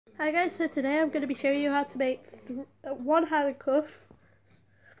Hi guys, so today I'm going to be showing you how to make one handcuff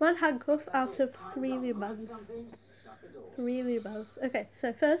out of three ribbons. Three ribbons. Okay,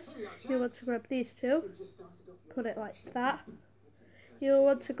 so first you want to grab these two, put it like that. You'll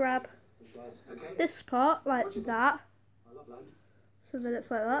want to grab this part like that, so then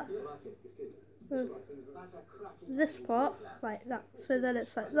it's like that. This part like that, so then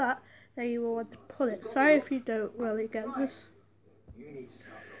it's like that. Then you will want to pull it. Sorry if you don't really get this.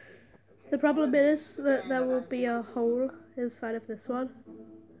 The problem is that there will be a hole inside of this one,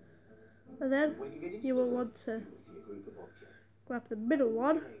 and then you will want to grab the middle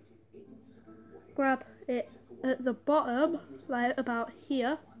one, grab it at the bottom, like about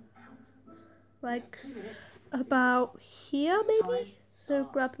here, maybe. So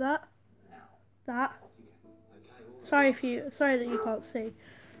grab that. Sorry that you can't see,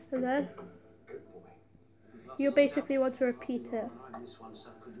 and then you basically want to repeat it.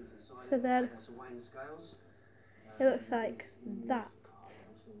 So then it looks like that.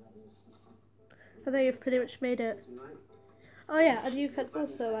 And then you've pretty much made it. Oh yeah, and you can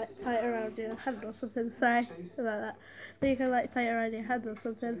also like tie it around your hand or something. Sorry about that. But you can like tie it around your hand or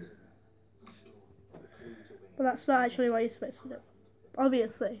something. But that's not actually what you're supposed to do.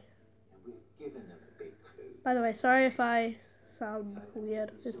 Obviously. By the way, sorry if I sound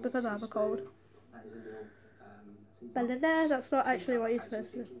weird. It's because I have a cold. But that's not actually what you're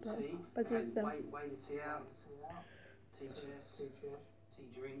supposed to do. But you know. Weigh the tea out. Tea chest, tea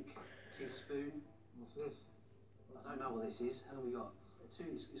drink, teaspoon. What's this? I don't know what this is. How long we got?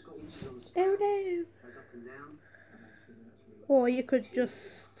 It's got inches on the scale. Oh no! Goes up and down. Or you could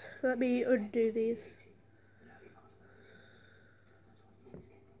just let me undo these.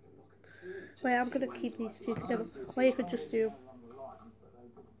 Wait, I'm gonna keep these two together. Or you could just do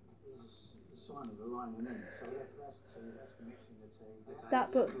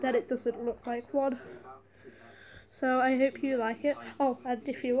that, but then it doesn't look like one. So I hope you like it. Oh, and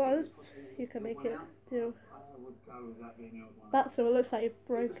if you want, you can make it do that, so it looks like you've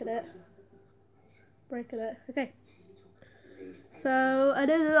broken it. Okay. So I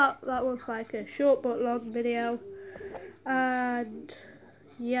know that was like a short but long video, and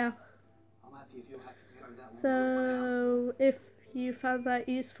yeah. So if you found that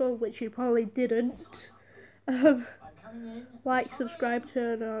useful, which you probably didn't, like, subscribe,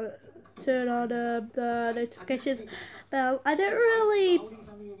 turn on the notifications bell. I don't really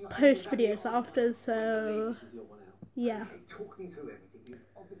post videos often, so yeah.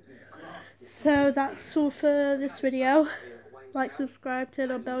 So that's all for this video. Like, subscribe,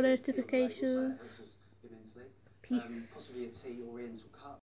 turn on bell notifications. Peace.